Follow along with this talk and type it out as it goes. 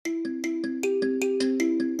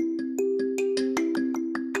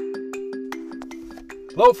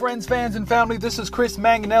Hello friends, fans, and family. This is Chris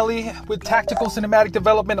Manganelli with Tactical Cinematic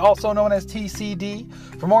Development, also known as TCD.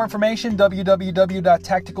 For more information,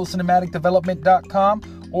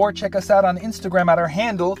 www.tacticalcinematicdevelopment.com, or check us out on Instagram at our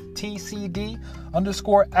handle,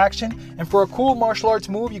 TCD_action. And for a cool martial arts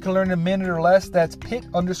move you can learn in a minute or less, that's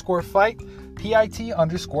PIT_fight,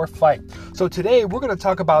 PIT_fight. So today we're going to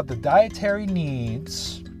talk about the dietary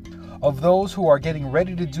needs of those who are getting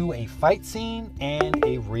ready to do a fight scene and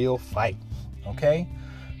a real fight. Okay?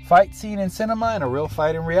 Fight scene in cinema and a real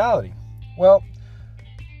fight in reality. Well,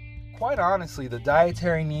 quite honestly, the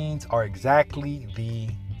dietary needs are exactly the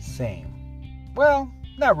same. Well,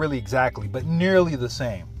 not really exactly, but nearly the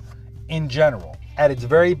same in general, at its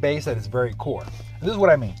very base, at its very core. And this is what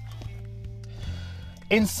I mean.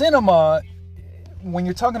 In cinema, when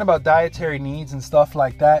you're talking about dietary needs and stuff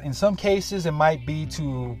like that, in some cases it might be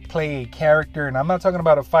to play a character, and I'm not talking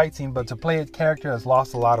about a fight scene, but to play a character that's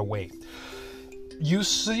lost a lot of weight. You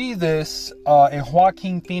see this in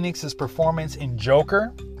Joaquin Phoenix's performance in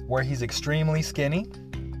Joker, where he's extremely skinny.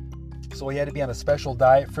 So he had to be on a special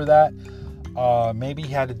diet for that. Maybe he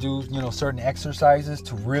had to do, certain exercises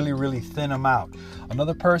to really, really thin him out.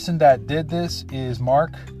 Another person that did this is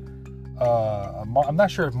Mark. I'm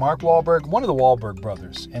not sure if Mark Wahlberg, one of the Wahlberg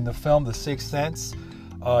brothers, in the film The Sixth Sense.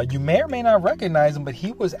 You may or may not recognize him, but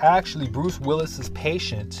he was actually Bruce Willis's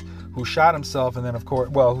patient who shot himself, and then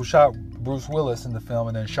who shot Bruce Willis in the film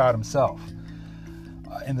and then shot himself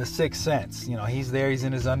in The Sixth Sense. He's there, he's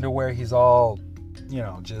in his underwear, he's all,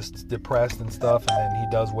 just depressed and stuff, and then he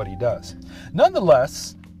does what he does.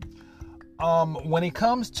 Nonetheless, when it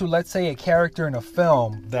comes to, let's say, a character in a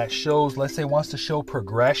film that shows, let's say, wants to show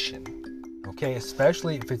progression, okay,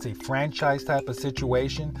 especially if it's a franchise type of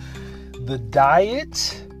situation, the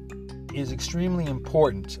diet is extremely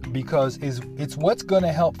important because it's what's going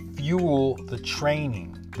to help fuel the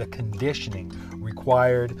training, the conditioning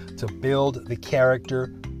required to build the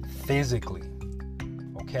character physically.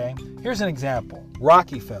 Okay? Here's an example.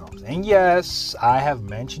 Rocky films. And yes, I have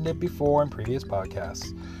mentioned it before in previous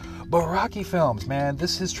podcasts. But Rocky films, man,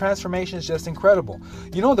 his transformation is just incredible.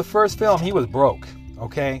 The first film, he was broke.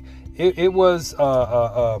 Okay? It was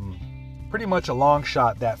pretty much a long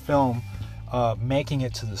shot, that film, making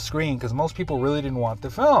it to the screen, because most people really didn't want the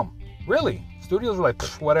film. Really. Studios were like,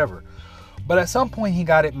 whatever. But at some point he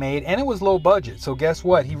got it made, and it was low budget. So guess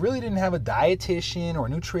what? He really didn't have a dietitian or a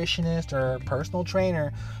nutritionist or a personal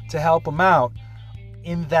trainer to help him out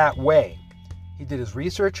in that way. He did his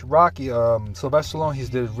research. Rocky, Sylvester Stallone, he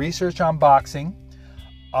did research on boxing.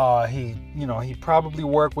 He probably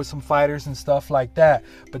worked with some fighters and stuff like that.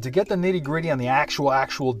 But to get the nitty gritty on the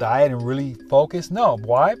actual diet and really focus, no.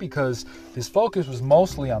 Why? Because his focus was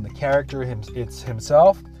mostly on the character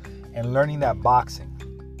himself and learning that boxing.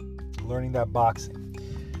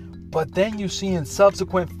 But then you see in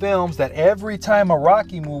subsequent films that every time a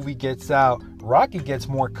Rocky movie gets out, Rocky gets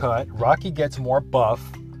more cut, Rocky gets more buff.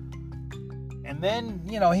 And then,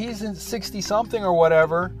 he's in 60 something or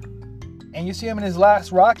whatever, and you see him in his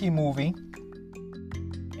last Rocky movie,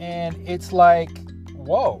 and it's like,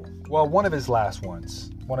 whoa. Well, one of his last ones.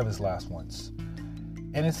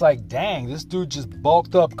 And it's like, dang, this dude just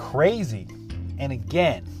bulked up crazy. And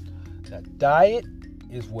again, that diet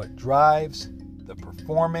is what drives the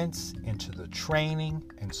performance into the training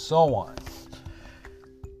and so on.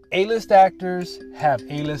 A-list actors have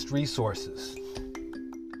A-list resources.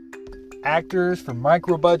 Actors for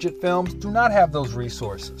micro-budget films do not have those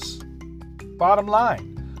resources. Bottom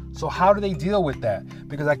line. So how do they deal with that?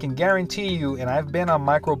 Because I can guarantee you, and I've been on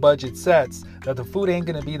micro-budget sets, that the food ain't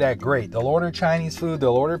going to be that great. They'll order Chinese food,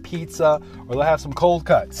 they'll order pizza, or they'll have some cold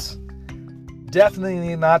cuts.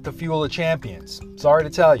 Definitely not the fuel of champions. Sorry to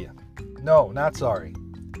tell you. No, not sorry.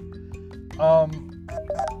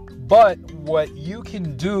 But what you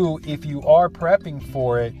can do if you are prepping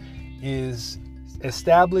for it is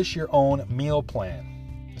establish your own meal plan.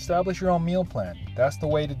 Establish your own meal plan. That's the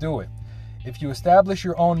way to do it. If you establish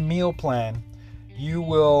your own meal plan, you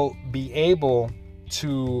will be able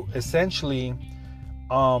to essentially,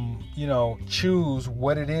 choose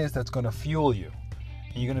what it is that's going to fuel you.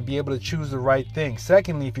 And you're going to be able to choose the right thing.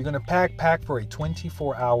 Secondly, if you're going to pack for a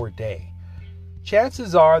 24-hour day,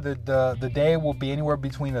 chances are that the day will be anywhere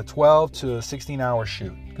between a 12 to a 16-hour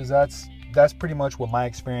shoot, because that's pretty much what my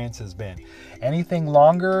experience has been. Anything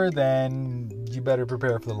longer, then you better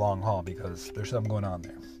prepare for the long haul, because there's something going on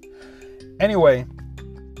there. Anyway,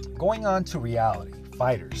 going on to reality,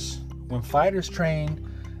 fighters. When fighters train,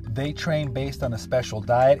 they train based on a special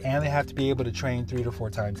diet, and they have to be able to train 3 to 4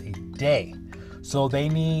 times a day. So they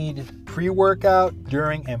need pre-workout,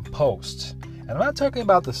 during, and post. And I'm not talking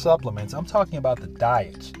about the supplements, I'm talking about the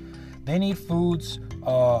diet. They need foods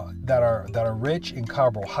that are rich in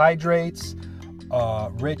carbohydrates,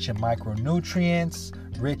 rich in micronutrients,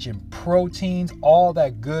 rich in proteins, all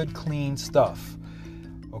that good, clean stuff.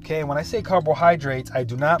 Okay, when I say carbohydrates, I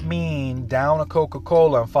do not mean down a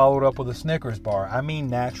Coca-Cola and followed up with a Snickers bar. I mean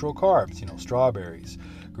natural carbs, strawberries,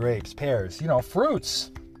 grapes, pears,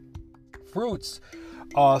 fruits.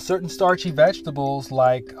 Certain starchy vegetables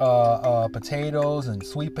like potatoes and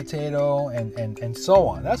sweet potato and so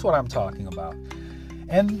on. That's what I'm talking about.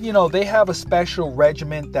 And, they have a special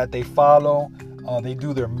regimen that they follow. They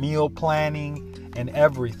do their meal planning and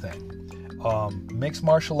everything. Mixed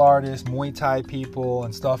martial artists, Muay Thai people,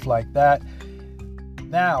 and stuff like that.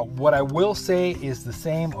 Now, what I will say is the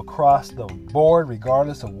same across the board,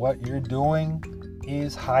 regardless of what you're doing,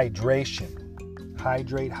 is hydration.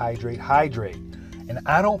 Hydrate. And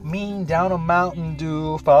I don't mean down a Mountain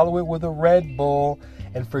Dew, follow it with a Red Bull,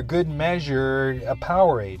 and for good measure, a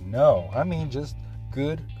Powerade. No, I mean just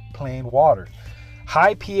good, plain water.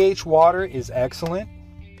 High pH water is excellent,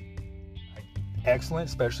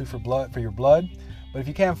 especially for your blood. But if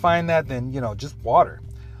you can't find that, then just water.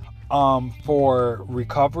 For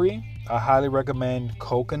recovery, I highly recommend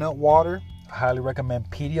coconut water. I highly recommend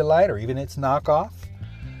Pedialyte or even its knockoff,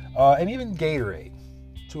 and even Gatorade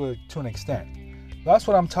to an extent. That's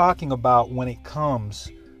what I'm talking about when it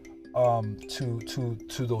comes to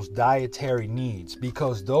those dietary needs,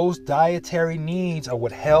 because those dietary needs are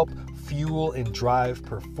what help fuel and drive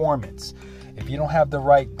performance. If you don't have the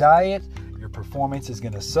right diet, your performance is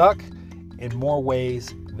going to suck in more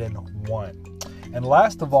ways than one. And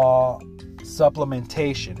last of all,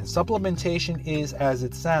 supplementation. And supplementation is as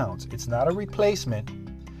it sounds. It's not a replacement.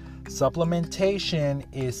 Supplementation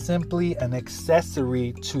is simply an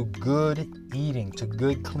accessory to good eating, to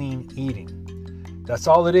good, clean eating. That's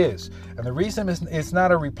all it is. And the reason it's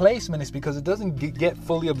not a replacement is because it doesn't get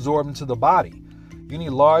fully absorbed into the body. You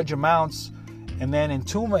need large amounts, and then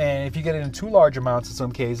if you get it in too large amounts, in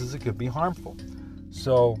some cases, it could be harmful.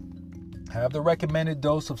 So have the recommended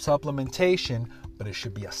dose of supplementation, but it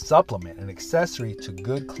should be a supplement, an accessory to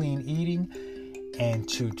good, clean eating and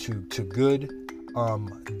to good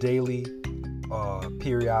daily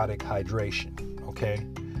periodic hydration. Okay.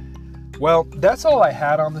 Well, that's all I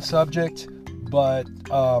had on the subject. But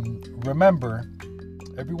remember,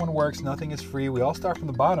 everyone works, nothing is free. We all start from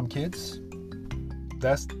the bottom, kids.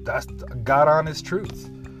 That's God honest truth.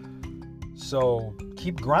 So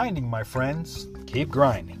keep grinding, my friends. Keep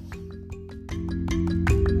grinding.